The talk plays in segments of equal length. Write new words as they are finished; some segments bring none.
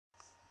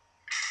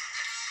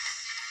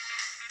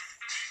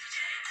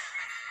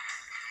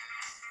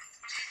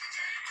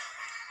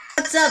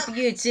What's up,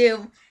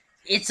 YouTube?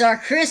 It's our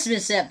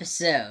Christmas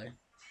episode.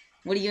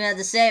 What do you have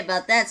to say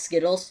about that,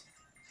 Skittles?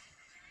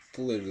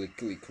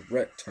 Politically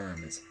correct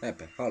term is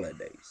Happy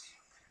Holidays.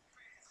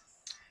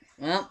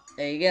 Well,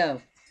 there you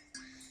go.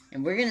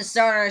 And we're gonna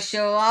start our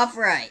show off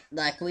right,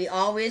 like we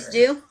always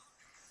do.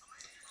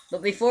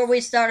 But before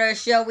we start our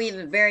show, we have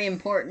a very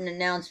important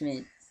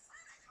announcement.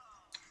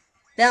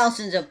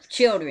 Thousands of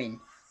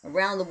children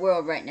around the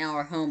world right now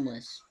are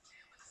homeless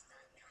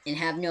and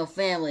have no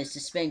families to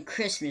spend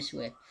Christmas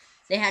with.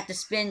 They have to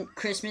spend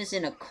Christmas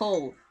in a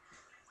cold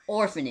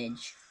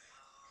orphanage.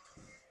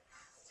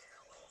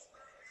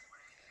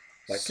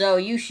 So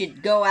you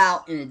should go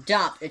out and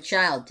adopt a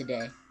child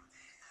today.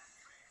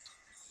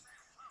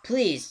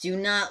 Please do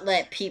not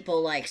let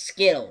people like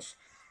Skittles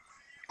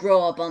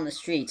grow up on the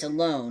streets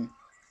alone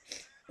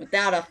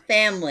without a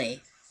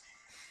family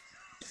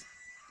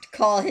to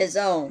call his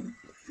own.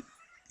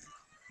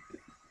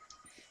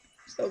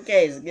 It's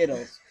okay,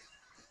 Skittles.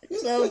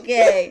 It's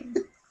okay.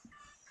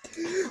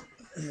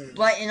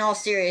 But in all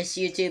seriousness,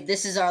 YouTube,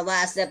 this is our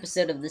last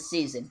episode of the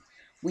season.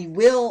 We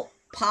will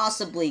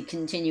possibly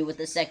continue with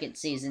the second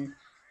season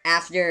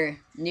after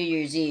New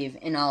Year's Eve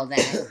and all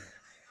that.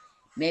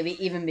 Maybe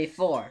even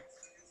before.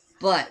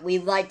 But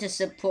we'd like to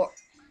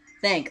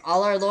thank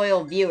all our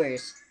loyal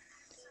viewers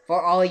for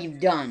all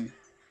you've done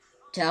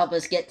to help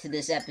us get to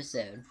this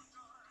episode.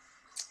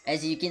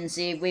 As you can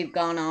see, we've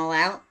gone all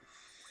out.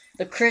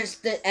 The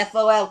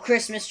FOL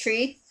Christmas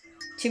tree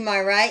to my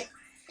right,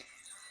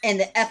 and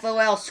the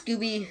FOL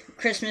Scooby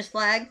Christmas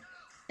flag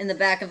in the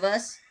back of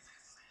us.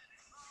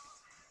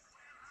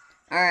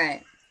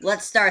 Alright,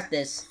 let's start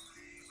this.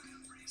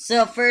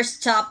 So,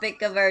 first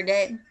topic of our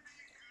day,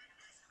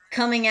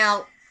 coming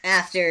out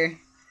after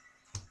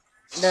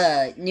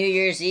the New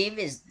Year's Eve,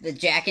 is the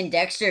Jak and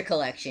Daxter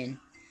collection.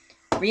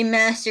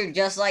 Remastered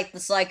just like the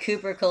Sly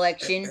Cooper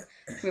collection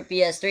for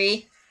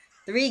PS3.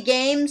 3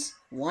 games,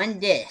 1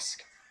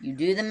 disc. You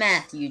do the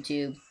math,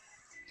 YouTube.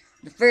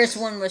 The first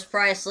one was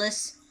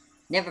priceless.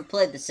 Never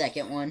played the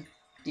second one.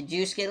 Did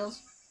you,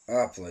 Skittles?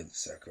 I played the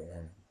second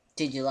one.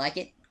 Did you like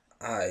it?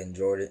 I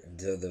enjoyed it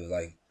until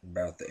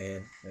about the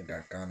end. It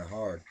got kind of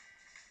hard.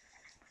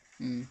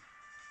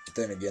 But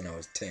then again, I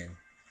was 10.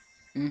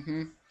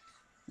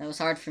 That was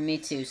hard for me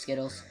too,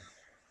 Skittles.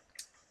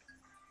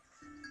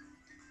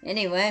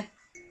 Anyway.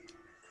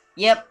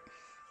 Yep.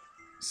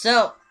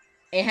 So,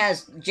 it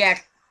has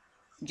Jak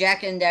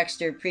and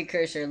Daxter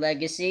Precursor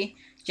Legacy,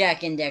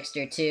 Jak and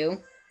Daxter 2,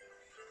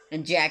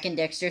 and Jak and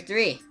Daxter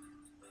 3.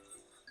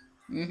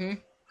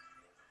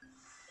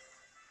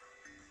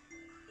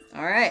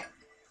 Alright.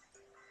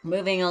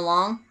 Moving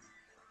along.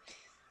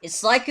 It's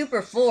Sly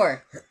Cooper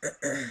 4.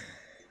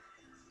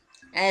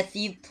 If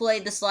you've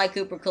played the Sly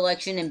Cooper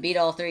collection and beat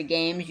all 3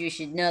 games, you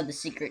should know the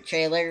secret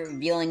trailer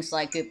revealing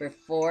Sly Cooper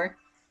 4.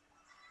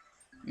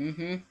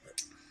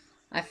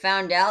 I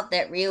found out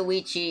that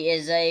Ryoichi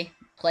is a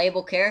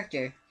playable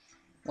character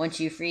once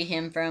you free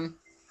him from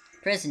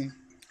prison.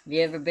 Have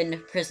you ever been to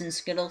prison,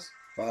 Skittles?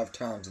 5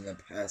 times in the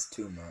past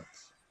 2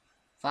 months.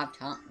 5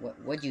 times?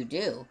 What'd you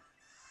do?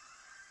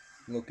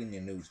 Look in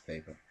your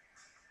newspaper.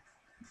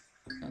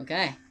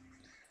 Okay.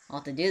 I'll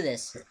have to do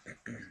this.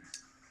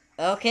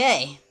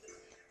 Okay.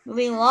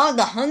 Moving along,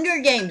 the Hunger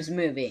Games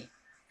movie.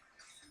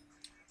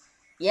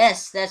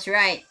 Yes, that's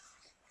right.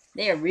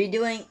 They are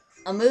redoing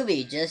a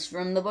movie just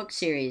from the book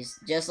series,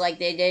 just like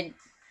they did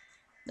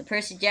the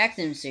Percy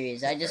Jackson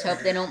series. I just hope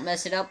they don't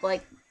mess it up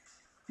like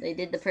they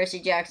did the Percy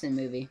Jackson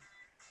movie.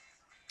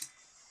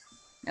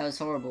 That was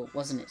horrible,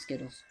 wasn't it,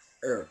 Skittles?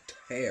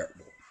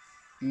 Terrible.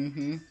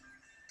 And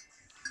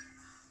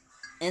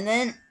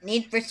then,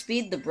 Need for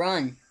Speed the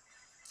Run.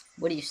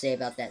 What do you say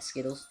about that,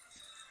 Skittles?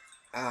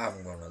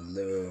 I'm gonna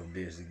love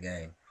this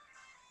game.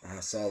 I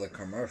saw the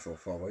commercial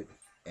for it,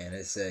 and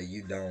it said,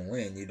 you don't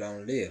win, you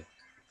don't live.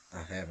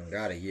 I haven't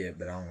got it yet,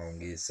 but I'm gonna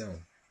get it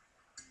soon.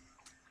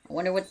 I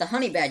wonder what the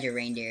Honey Badger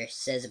reindeer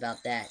says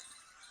about that.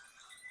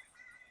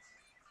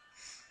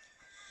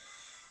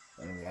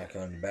 I don't like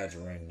Honey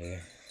Badger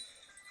reindeer.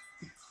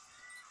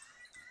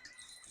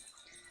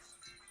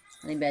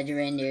 Honey Badger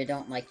reindeer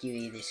don't like you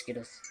either,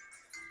 Skittles.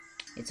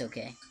 It's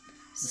okay.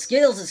 So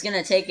Skittles is going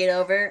to take it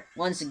over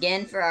once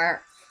again for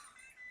our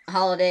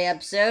holiday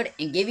episode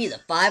and give you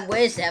the 5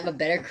 ways to have a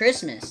better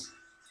Christmas.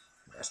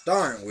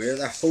 Starting with,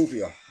 I hope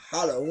your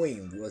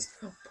Halloween was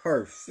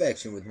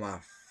perfection with my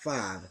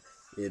 5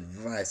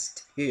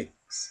 advice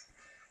tips.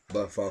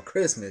 But for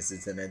Christmas,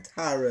 it's an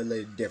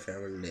entirely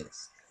different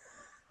list.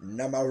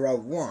 Number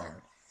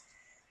 1.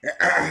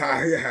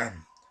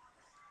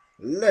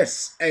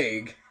 Less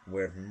egg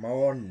with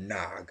more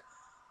nog.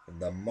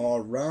 The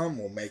more rum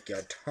will make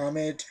your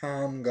tummy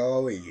tom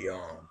go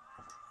yum.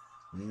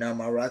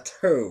 Number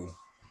 2.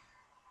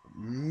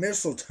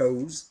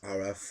 Mistletoes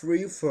are a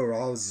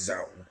free-for-all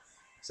zone.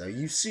 So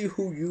you see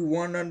who you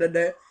want under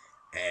there,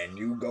 and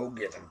you go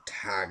get them,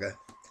 tiger.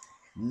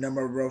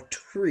 Number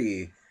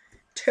 3.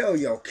 Tell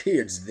your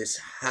kids this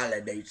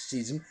holiday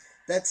season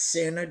that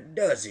Santa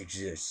does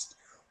exist.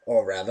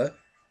 Or rather,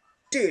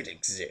 did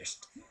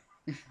exist.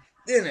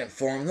 Then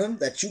inform them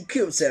that you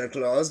killed Santa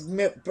Claus,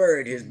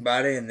 buried his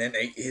body, and then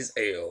ate his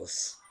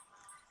ales.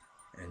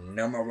 And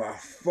number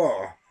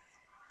 4,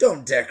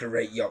 don't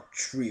decorate your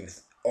tree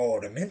with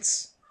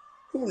ornaments.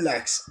 Who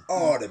likes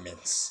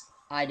ornaments?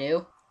 I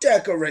do.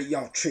 Decorate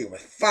your tree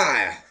with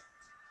fire.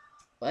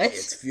 What?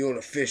 It's fuel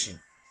efficient.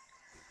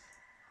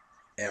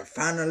 And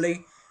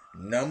finally,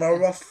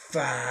 number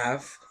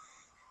 5.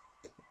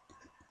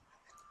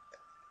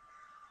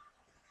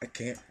 I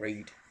can't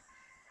read.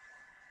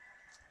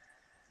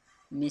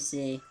 Let me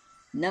see.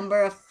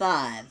 Number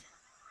 5.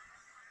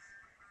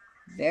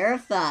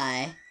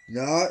 Verify.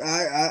 No,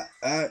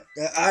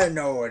 I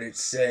know what it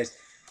says.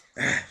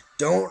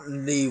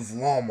 Don't leave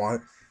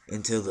Walmart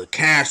until the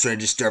cash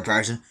register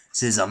person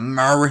says a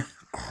Merry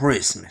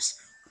Christmas.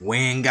 We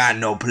ain't got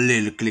no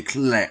politically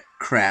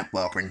crap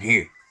up in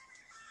here.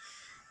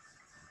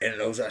 And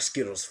those are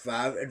Skittles'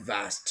 5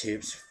 advice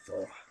tips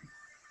for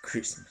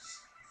Christmas.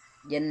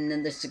 Yet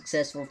another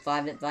successful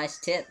 5 advice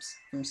tips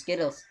from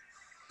Skittles.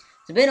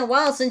 It's been a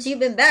while since you've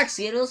been back,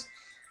 Skittles.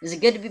 Is it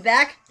good to be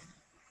back?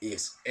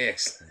 It's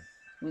excellent.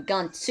 We've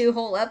gone 2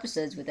 whole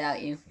episodes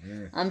without you.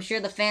 I'm sure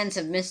the fans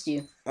have missed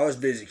you. I was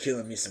busy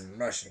killing me some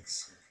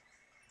Russians.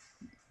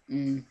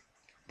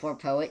 Poor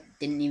poet.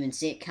 Didn't even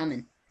see it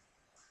coming.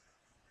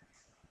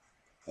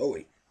 Oh,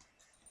 wait.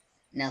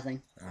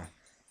 Nothing.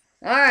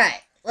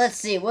 Alright, let's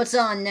see. What's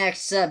on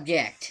next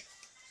subject?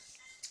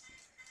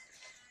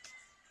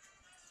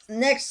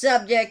 Next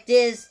subject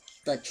is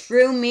the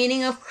true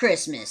meaning of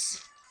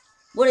Christmas.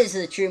 What is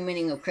the true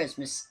meaning of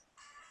Christmas,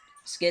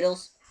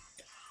 Skittles?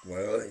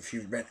 Well, if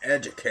you've been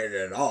educated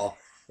at all,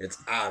 it's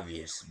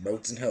obvious.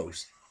 Boats and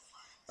hoes.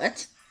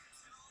 What?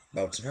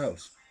 Boats and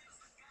hoes.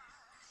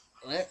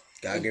 What?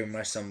 Gotta give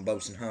my son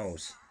boats and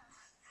hoes.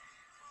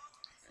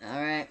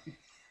 Alright.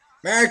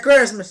 Merry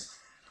Christmas!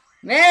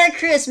 Merry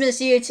Christmas,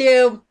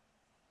 YouTube!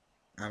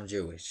 I'm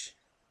Jewish.